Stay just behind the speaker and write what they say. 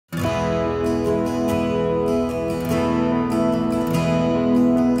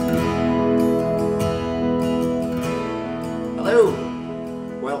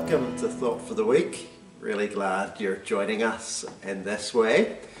for the week. Really glad you're joining us in this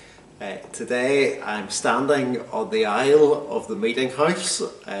way. Today I'm standing on the aisle of the meeting house,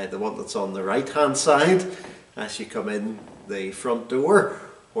 the one that's on the right hand side as you come in the front door,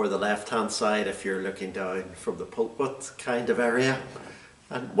 or the left hand side if you're looking down from the pulpit kind of area.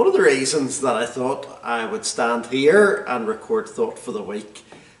 And one of the reasons that I thought I would stand here and record Thought for the Week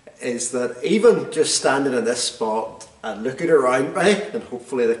is that even just standing in this spot and looking around me, and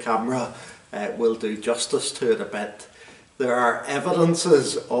hopefully the camera will do justice to it a bit, there are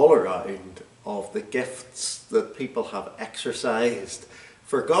evidences all around of the gifts that people have exercised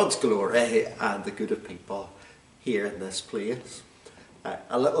for God's glory and the good of people here in this place.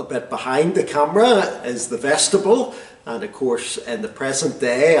 A little bit behind the camera is the vestibule, and of course in the present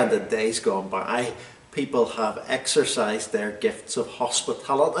day and in days gone by, people have exercised their gifts of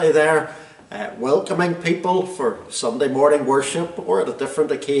hospitality there, welcoming people for Sunday morning worship or at a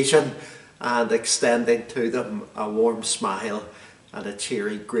different occasion, and extending to them a warm smile and a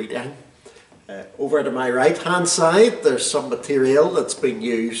cheery greeting. Over to my right hand side there's some material that's been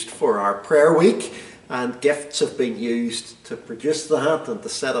used for our prayer week, and gifts have been used to produce that and to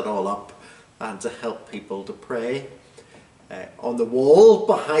set it all up and to help people to pray. On the wall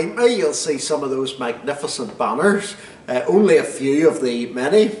behind me you'll see some of those magnificent banners, only a few of the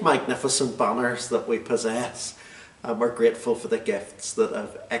many magnificent banners that we possess, and we're grateful for the gifts that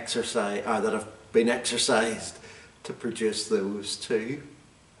have been exercised to produce those too.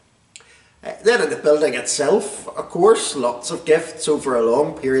 Then in the building itself, of course, lots of gifts over a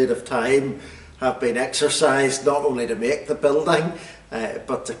long period of time have been exercised not only to make the building,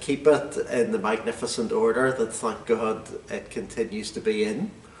 but to keep it in the magnificent order that, thank God, it continues to be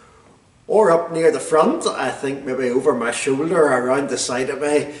in. Or up near the front, I think maybe over my shoulder, around the side of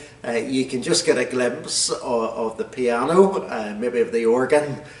me, you can just get a glimpse of the piano, maybe of the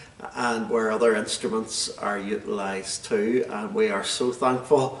organ, and where other instruments are utilised too. And we are so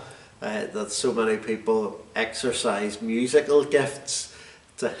thankful that so many people exercise musical gifts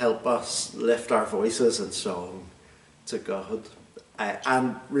to help us lift our voices in song to God.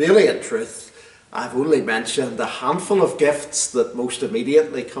 And really, in truth, I've only mentioned a handful of gifts that most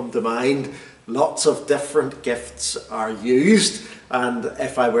immediately come to mind. Lots of different gifts are used, and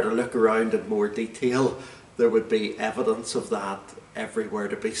if I were to look around in more detail, there would be evidence of that everywhere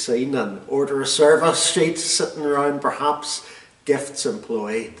to be seen. And order of service sheets sitting around, perhaps gifts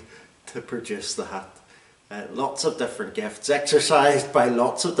employed to produce that. Lots of different gifts exercised by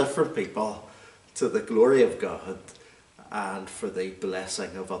lots of different people to the glory of God and for the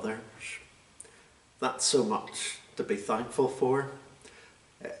blessing of others. That's so much to be thankful for.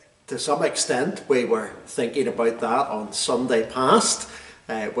 To some extent we were thinking about that on Sunday past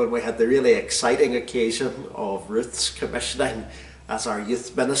when we had the really exciting occasion of Ruth's commissioning as our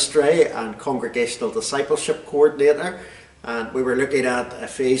youth ministry and congregational discipleship coordinator. And we were looking at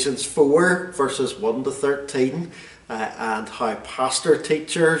Ephesians 4 verses 1 to 13 and how pastor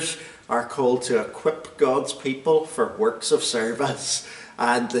teachers are called to equip God's people for works of service,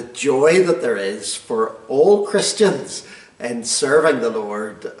 and the joy that there is for all Christians in serving the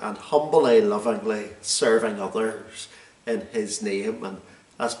Lord and humbly, lovingly serving others in His name. And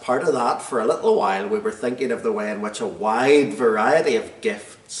as part of that, for a little while we were thinking of the way in which a wide variety of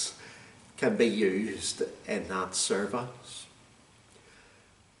gifts can be used in that service.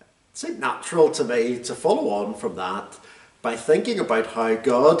 It seemed natural to me to follow on from that by thinking about how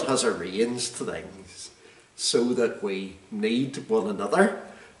God has arranged things so that we need one another,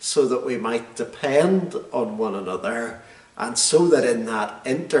 so that we might depend on one another, and so that in that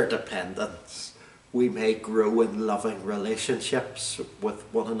interdependence we may grow in loving relationships with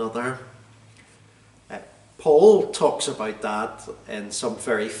one another. Paul talks about that in some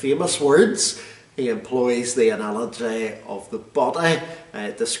very famous words. He employs the analogy of the body,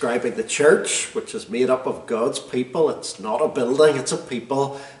 describing the church, which is made up of God's people. It's not a building, it's a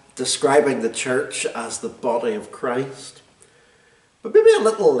people. Describing the church as the body of Christ. But maybe a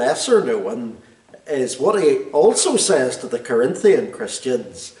little lesser known is what he also says to the Corinthian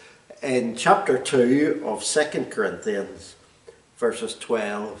Christians in chapter 2 of 2 Corinthians, verses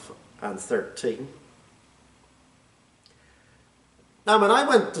 12 and 13. Now, when I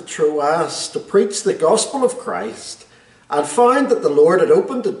went to Troas to preach the gospel of Christ and found that the Lord had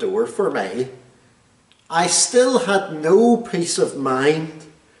opened a door for me, I still had no peace of mind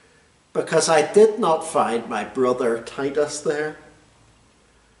because I did not find my brother Titus there.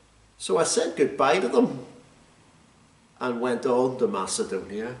 So I said goodbye to them and went on to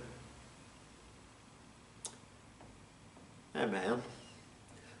Macedonia. Amen.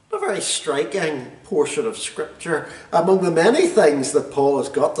 A very striking portion of Scripture. Among the many things that Paul has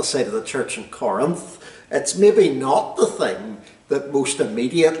got to say to the church in Corinth, it's maybe not the thing that most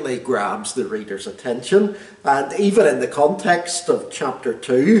immediately grabs the reader's attention. And even in the context of chapter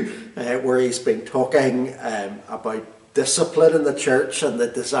 2, where he's been talking about discipline in the church and the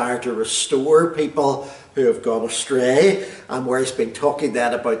desire to restore people who have gone astray, and where he's been talking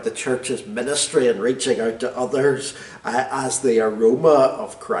then about the church's ministry and reaching out to others as the aroma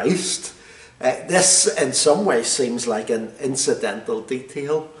of Christ. This in some ways seems like an incidental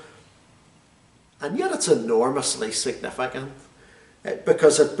detail, and yet it's enormously significant,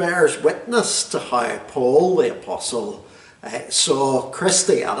 because it bears witness to how Paul the Apostle saw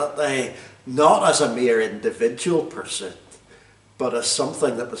Christianity not as a mere individual pursuit, but as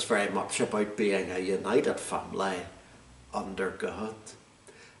something that was very much about being a united family under God.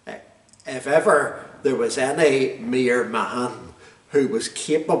 If ever there was any mere man who was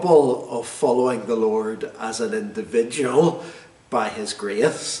capable of following the Lord as an individual by his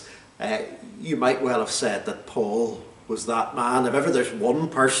grace, you might well have said that Paul was that man. If ever there's one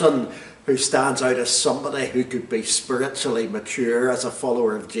person who stands out as somebody who could be spiritually mature as a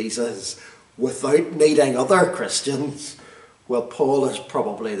follower of Jesus without needing other Christians, well, Paul is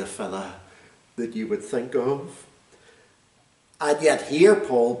probably the fella that you would think of. And yet here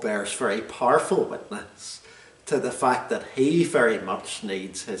Paul bears very powerful witness to the fact that he very much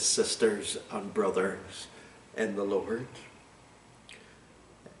needs his sisters and brothers in the Lord.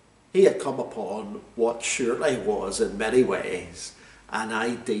 He had come upon what surely was in many ways an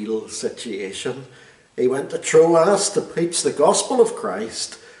ideal situation. He went to Troas to preach the gospel of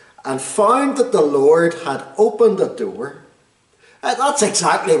Christ and found that the Lord had opened a door. That's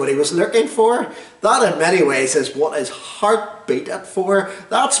exactly what he was looking for. That in many ways is what his heart beat it for.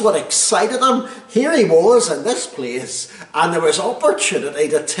 That's what excited him. Here he was in this place, and there was opportunity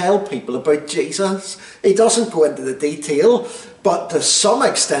to tell people about Jesus. He doesn't go into the detail, but to some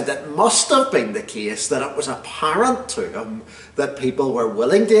extent it must have been the case that it was apparent to him that people were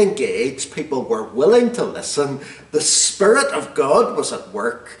willing to engage, people were willing to listen. The Spirit of God was at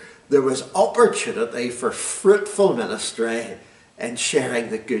work. There was opportunity for fruitful ministry in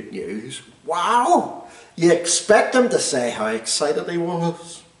sharing the good news. Wow! You expect him to say how excited he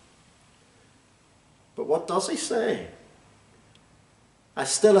was. But what does he say? I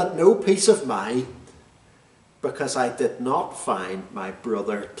still had no peace of mind because I did not find my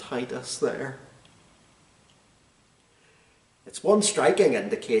brother Titus there. It's one striking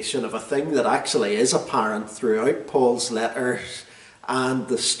indication of a thing that actually is apparent throughout Paul's letters and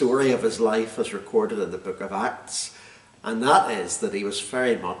the story of his life as recorded in the book of Acts. And that is that he was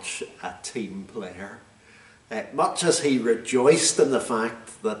very much a team player. Much as he rejoiced in the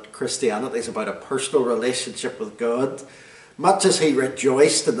fact that Christianity is about a personal relationship with God, much as he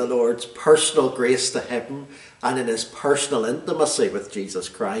rejoiced in the Lord's personal grace to him and in his personal intimacy with Jesus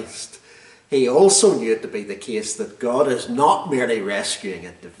Christ, he also knew it to be the case that God is not merely rescuing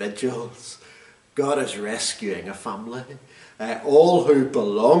individuals, God is rescuing a family. All who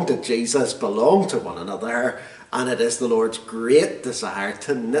belong to Jesus belong to one another, and it is the Lord's great desire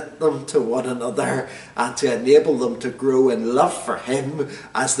to knit them to one another and to enable them to grow in love for him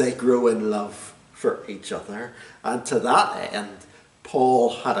as they grow in love for each other. And to that end,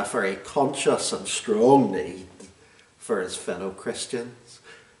 Paul had a very conscious and strong need for his fellow Christians,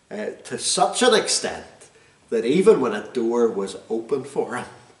 to such an extent that even when a door was open for him,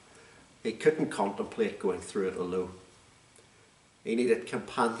 he couldn't contemplate going through it alone. He needed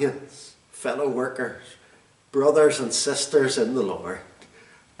companions, fellow workers, brothers and sisters in the Lord,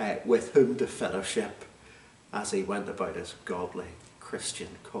 with whom to fellowship as he went about his godly Christian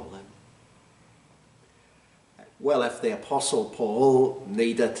calling. Well, if the Apostle Paul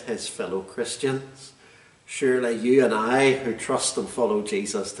needed his fellow Christians, surely you and I who trust and follow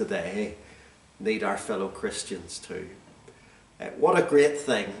Jesus today need our fellow Christians too. What a great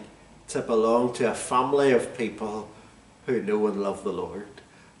thing to belong to a family of people who know and love the Lord.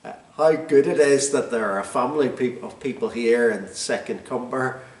 How good it is that there are a family of people here in Second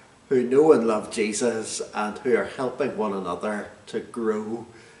Cumber who know and love Jesus and who are helping one another to grow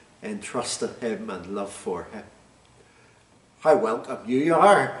in trust in him and love for him. How welcome you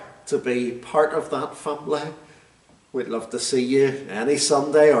are to be part of that family. We'd love to see you any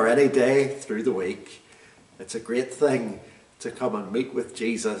Sunday or any day through the week. It's a great thing to come and meet with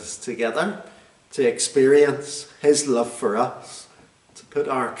Jesus together, to experience his love for us, to put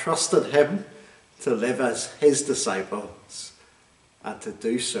our trust in him, to live as his disciples, and to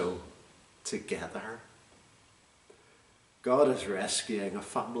do so together. God is rescuing a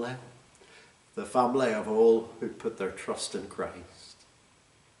family, the family of all who put their trust in Christ.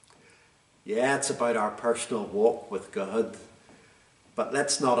 Yeah, it's about our personal walk with God, but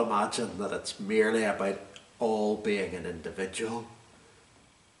let's not imagine that it's merely about all being an individual.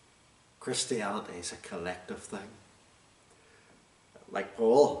 Christianity is a collective thing. Like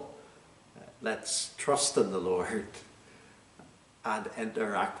Paul, let's trust in the Lord and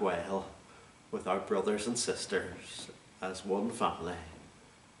interact well with our brothers and sisters as one family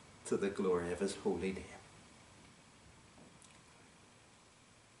to the glory of his holy name.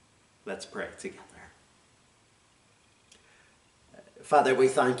 Let's pray together. Father, we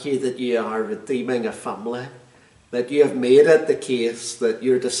thank you that you are redeeming a family, that you have made it the case that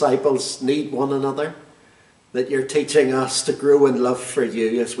your disciples need one another, that you're teaching us to grow in love for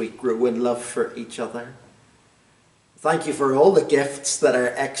you as we grow in love for each other. Thank you for all the gifts that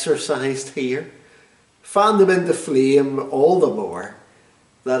are exercised here. Fan them into flame all the more,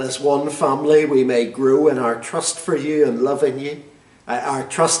 that as one family we may grow in our trust for you and love in you, our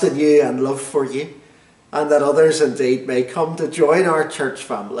trust in you and love for you, and that others indeed may come to join our church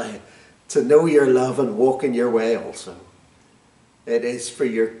family to know your love and walk in your way also. It is for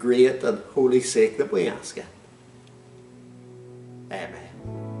your great and holy sake that we ask it. Amen.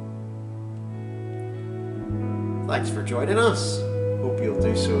 Thanks for joining us. Hope you'll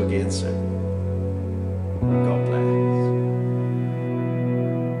do so again soon. God bless.